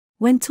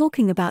When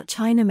talking about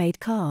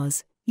China-made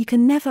cars, you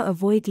can never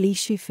avoid Li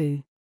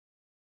Shufu.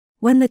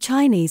 When the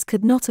Chinese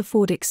could not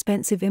afford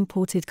expensive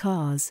imported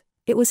cars,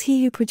 it was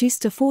he who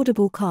produced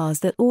affordable cars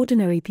that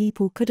ordinary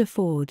people could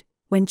afford.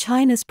 When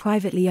China's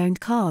privately owned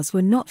cars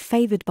were not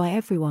favored by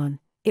everyone,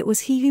 it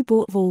was he who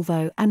bought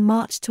Volvo and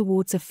marched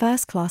towards a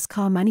first-class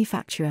car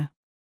manufacturer.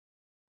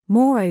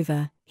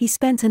 Moreover, he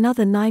spent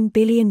another $9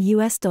 billion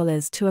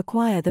to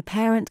acquire the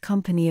parent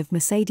company of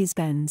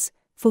Mercedes-Benz,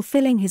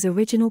 fulfilling his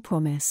original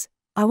promise: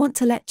 "I want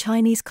to let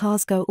Chinese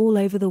cars go all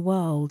over the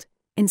world,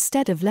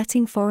 instead of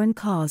letting foreign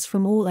cars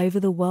from all over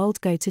the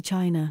world go to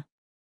China."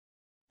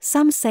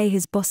 Some say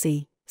he's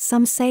bossy,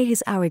 some say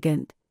he's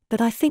arrogant, but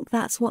I think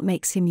that's what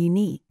makes him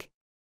unique.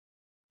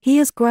 He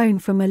has grown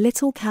from a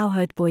little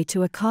cowherd boy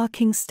to a car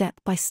king step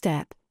by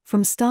step,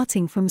 from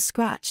starting from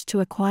scratch to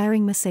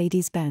acquiring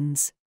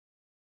Mercedes-Benz.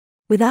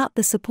 Without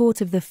the support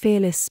of the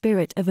fearless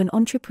spirit of an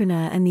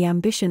entrepreneur and the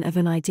ambition of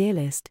an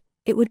idealist,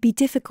 it would be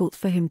difficult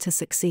for him to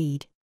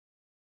succeed.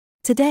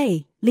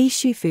 Today, Li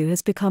Shufu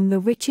has become the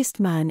richest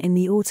man in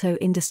the auto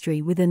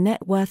industry with a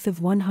net worth of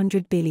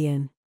 $100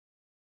 billion.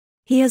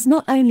 He has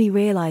not only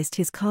realized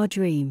his car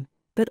dream,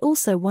 but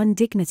also won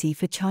dignity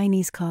for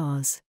Chinese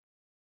cars.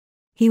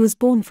 He was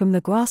born from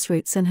the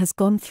grassroots and has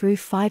gone through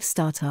 5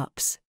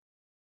 startups.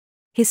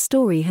 His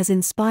story has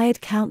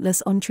inspired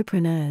countless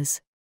entrepreneurs.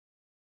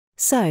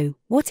 So,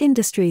 what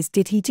industries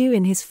did he do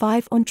in his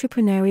 5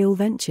 entrepreneurial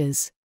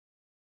ventures?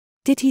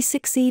 Did he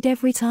succeed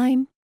every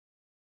time?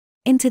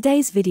 In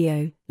today's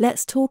video,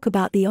 let's talk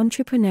about the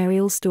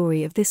entrepreneurial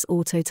story of this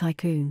auto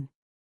tycoon.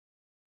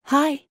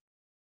 Hi!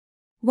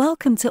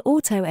 Welcome to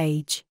Auto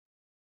Age.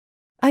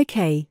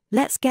 Okay,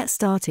 let's get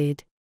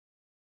started.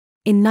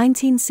 In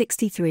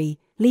 1963,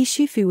 Li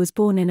Shufu was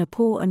born in a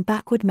poor and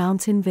backward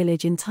mountain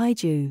village in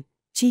Taiju,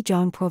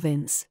 Zhejiang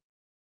Province.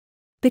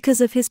 Because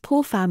of his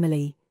poor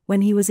family,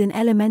 when he was in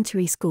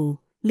elementary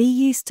school, Li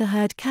used to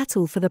herd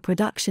cattle for the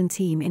production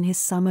team in his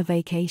summer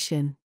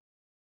vacation.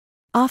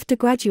 After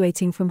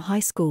graduating from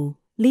high school,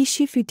 Li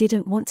Shufu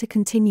didn't want to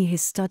continue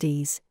his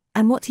studies,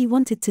 and what he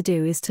wanted to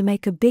do is to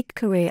make a big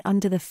career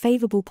under the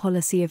favorable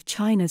policy of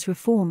China's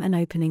reform and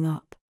opening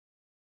up.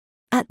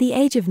 At the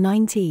age of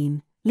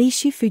 19, Li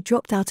Shufu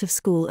dropped out of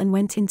school and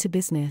went into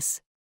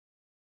business.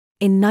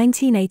 In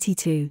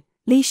 1982,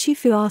 Li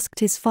Shufu asked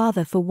his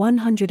father for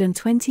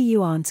 120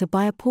 yuan to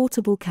buy a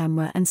portable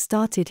camera and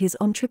started his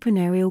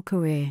entrepreneurial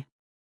career.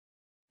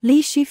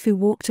 Li Shufu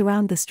walked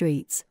around the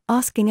streets,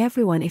 asking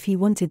everyone if he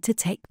wanted to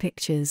take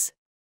pictures.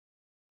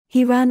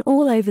 He ran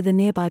all over the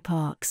nearby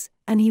parks,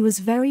 and he was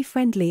very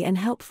friendly and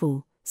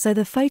helpful, so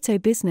the photo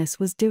business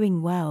was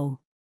doing well.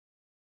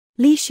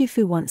 Li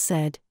Shufu once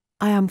said,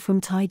 "I am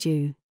from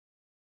Taiju.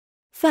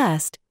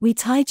 First, we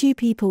Taiju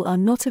people are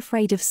not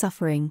afraid of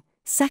suffering.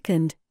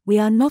 Second, we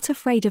are not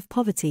afraid of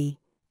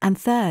poverty. And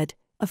third,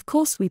 of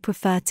course we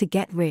prefer to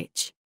get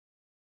rich."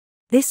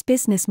 This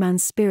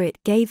businessman's spirit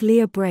gave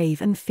Li a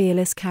brave and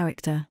fearless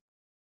character.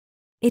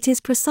 It is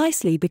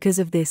precisely because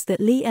of this that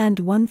Li earned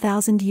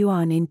 1,000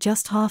 yuan in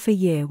just half a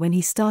year when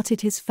he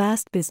started his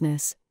first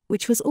business,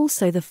 which was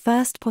also the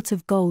first pot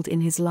of gold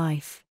in his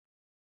life.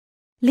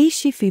 Li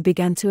Shufu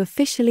began to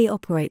officially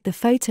operate the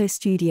photo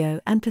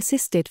studio and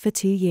persisted for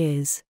 2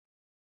 years.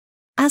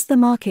 As the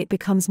market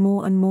becomes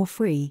more and more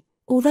free,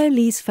 although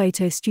Li's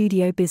photo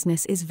studio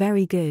business is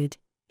very good,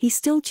 he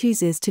still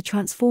chooses to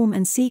transform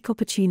and seek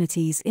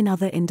opportunities in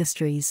other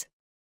industries.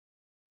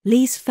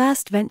 Li's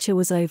first venture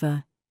was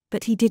over,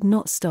 but he did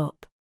not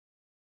stop.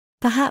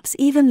 Perhaps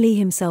even Li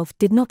himself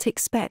did not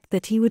expect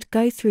that he would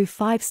go through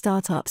 5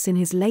 startups in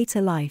his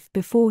later life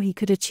before he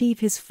could achieve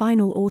his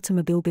final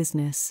automobile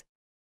business.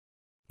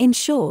 In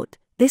short,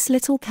 this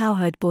little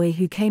cowherd boy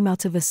who came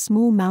out of a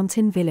small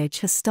mountain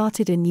village has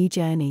started a new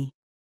journey.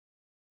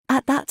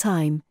 At that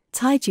time,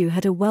 Taiju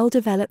had a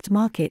well-developed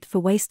market for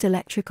waste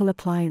electrical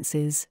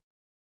appliances.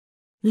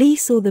 Li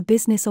saw the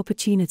business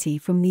opportunity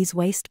from these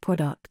waste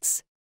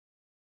products.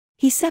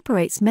 He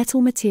separates metal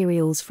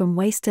materials from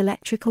waste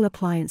electrical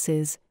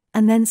appliances,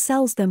 and then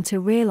sells them to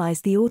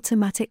realize the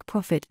automatic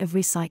profit of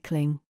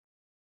recycling.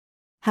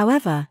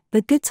 However,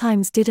 the good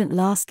times didn't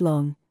last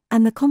long,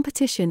 and the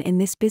competition in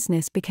this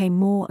business became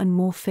more and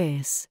more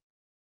fierce.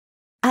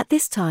 At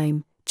this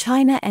time,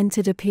 China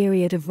entered a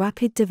period of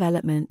rapid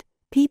development,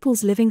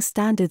 people's living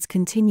standards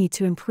continued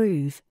to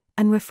improve,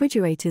 and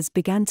refrigerators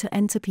began to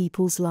enter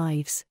people's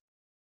lives.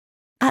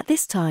 At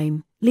this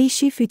time, Li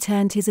Shufu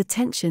turned his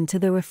attention to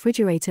the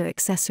refrigerator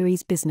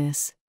accessories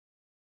business.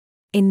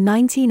 In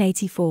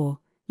 1984,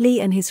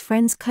 Li and his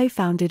friends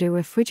co-founded a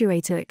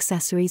refrigerator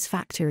accessories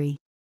factory.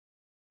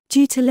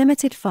 Due to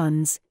limited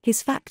funds,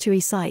 his factory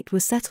site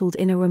was settled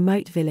in a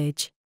remote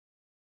village.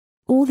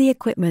 All the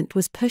equipment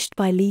was pushed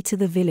by Li to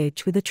the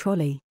village with a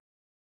trolley.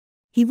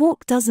 He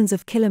walked dozens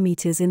of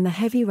kilometers in the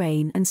heavy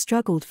rain and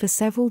struggled for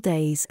several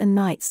days and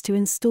nights to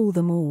install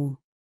them all.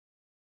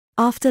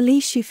 After Li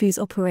Shufu's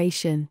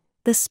operation,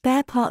 the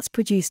spare parts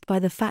produced by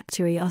the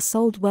factory are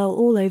sold well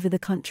all over the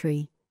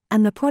country,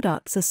 and the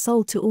products are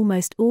sold to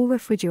almost all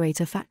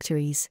refrigerator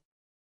factories.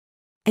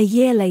 A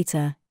year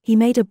later, he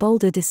made a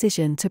bolder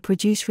decision to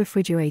produce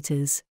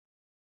refrigerators.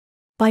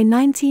 By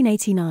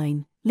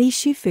 1989, Li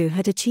Shufu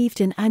had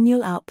achieved an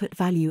annual output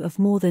value of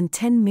more than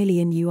 10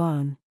 million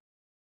yuan.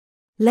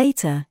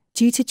 Later,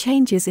 due to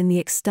changes in the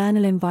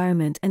external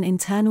environment and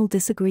internal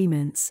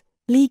disagreements,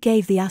 Li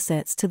gave the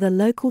assets to the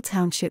local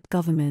township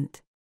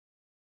government.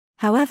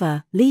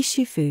 However, Li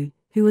Shufu,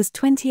 who was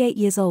 28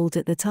 years old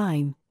at the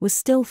time, was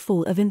still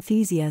full of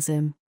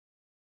enthusiasm.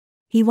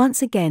 He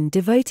once again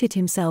devoted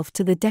himself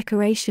to the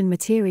decoration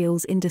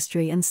materials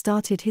industry and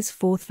started his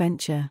fourth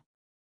venture.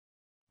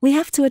 We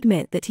have to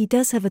admit that he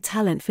does have a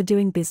talent for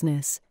doing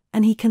business,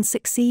 and he can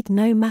succeed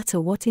no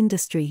matter what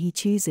industry he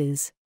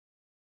chooses.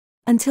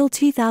 Until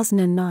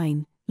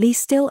 2009, Li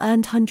still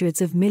earned hundreds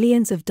of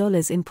millions of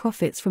dollars in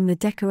profits from the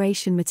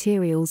decoration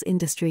materials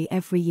industry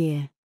every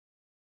year.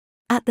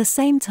 At the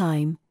same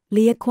time,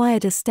 Li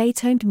acquired a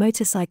state-owned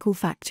motorcycle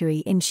factory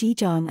in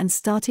Zhejiang and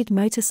started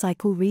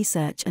motorcycle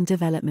research and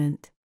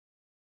development.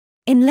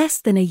 In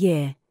less than a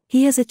year,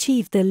 he has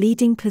achieved the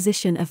leading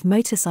position of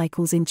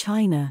motorcycles in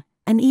China,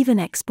 and even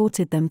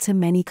exported them to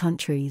many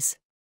countries.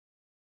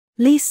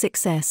 Li's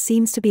success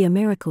seems to be a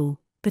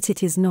miracle, but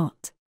it is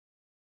not.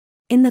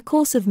 In the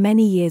course of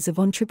many years of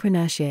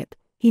entrepreneurship,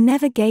 he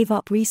never gave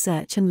up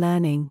research and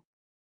learning.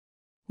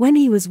 When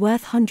he was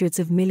worth hundreds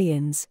of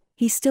millions,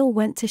 he still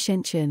went to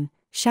Shenzhen,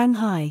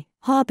 Shanghai,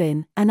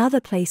 Harbin, and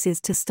other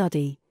places to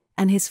study,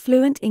 and his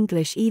fluent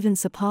English even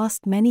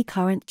surpassed many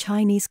current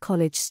Chinese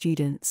college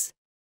students.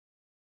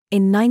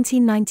 In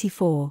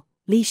 1994,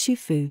 Li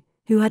Shufu,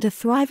 who had a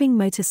thriving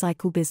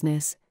motorcycle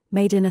business,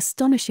 made an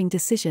astonishing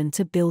decision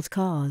to build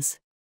cars.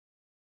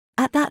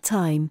 At that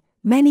time,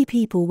 many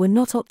people were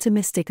not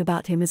optimistic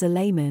about him as a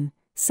layman,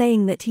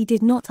 saying that he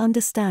did not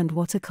understand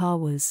what a car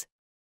was.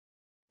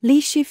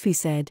 Li Shufu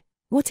said,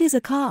 "What is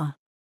a car?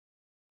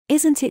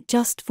 Isn't it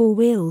just 4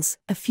 wheels,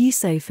 a few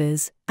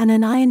sofas, and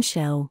an iron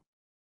shell?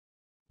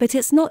 But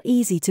it's not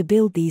easy to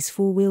build these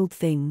 4-wheeled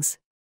things."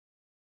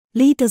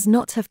 Li does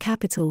not have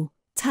capital,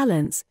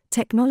 talents,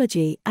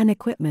 technology, and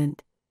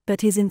equipment,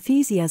 but his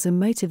enthusiasm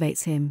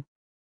motivates him.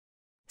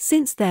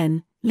 Since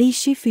then, Li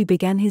Shufu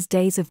began his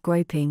days of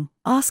groping,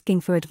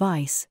 asking for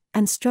advice,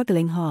 and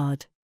struggling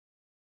hard.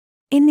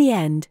 In the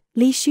end,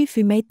 Li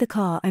Shufu made the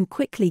car and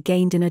quickly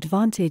gained an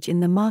advantage in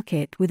the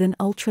market with an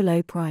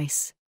ultra-low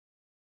price.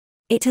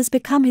 It has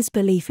become his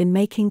belief in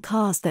making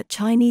cars that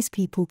Chinese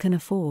people can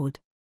afford.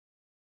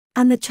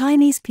 And the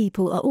Chinese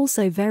people are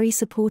also very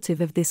supportive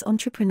of this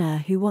entrepreneur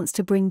who wants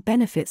to bring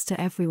benefits to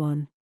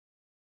everyone.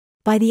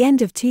 By the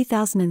end of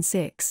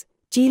 2006,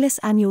 Geely's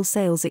annual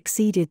sales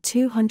exceeded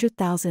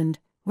 200,000,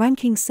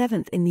 ranking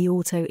 7th in the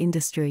auto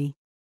industry.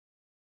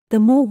 The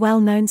more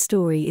well-known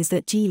story is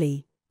that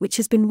Geely, which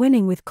has been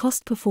winning with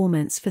cost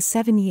performance for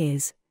 7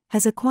 years,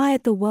 has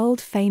acquired the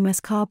world-famous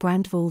car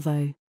brand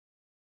Volvo.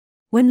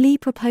 When Li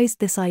proposed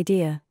this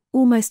idea,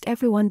 almost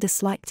everyone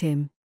disliked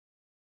him.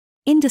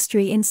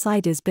 Industry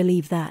insiders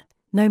believe that,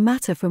 no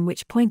matter from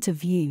which point of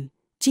view,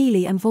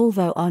 Geely and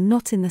Volvo are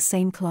not in the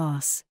same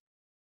class.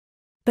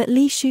 But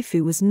Li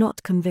Shufu was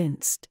not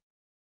convinced.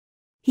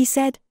 He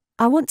said,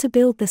 "I want to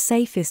build the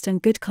safest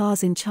and good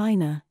cars in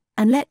China,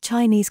 and let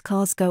Chinese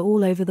cars go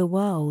all over the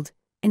world,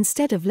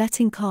 instead of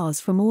letting cars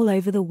from all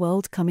over the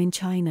world come in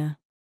China."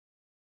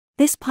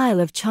 This pile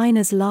of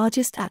China's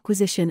largest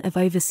acquisition of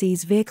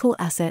overseas vehicle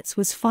assets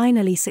was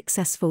finally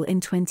successful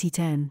in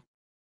 2010.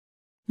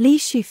 Li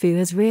Shufu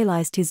has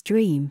realized his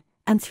dream,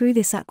 and through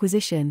this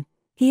acquisition,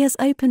 he has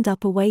opened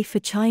up a way for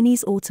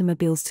Chinese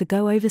automobiles to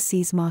go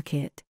overseas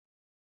market.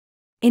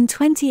 In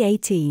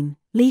 2018,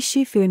 Li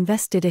Shufu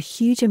invested a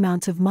huge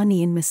amount of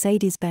money in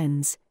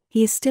Mercedes-Benz.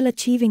 He is still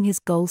achieving his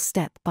goals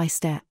step by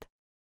step.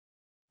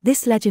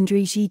 This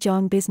legendary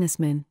Zhejiang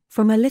businessman,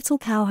 from a little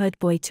cowherd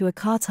boy to a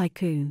car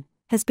tycoon,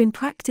 has been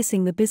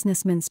practicing the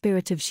businessman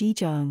spirit of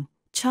Zhejiang,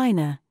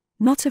 China,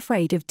 not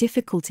afraid of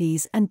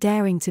difficulties and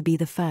daring to be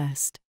the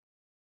first.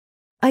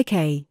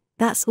 Okay,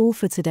 that's all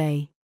for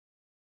today.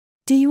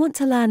 Do you want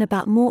to learn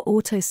about more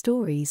auto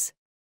stories?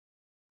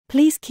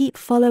 Please keep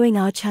following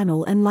our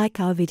channel and like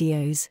our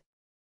videos.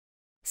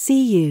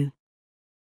 See you.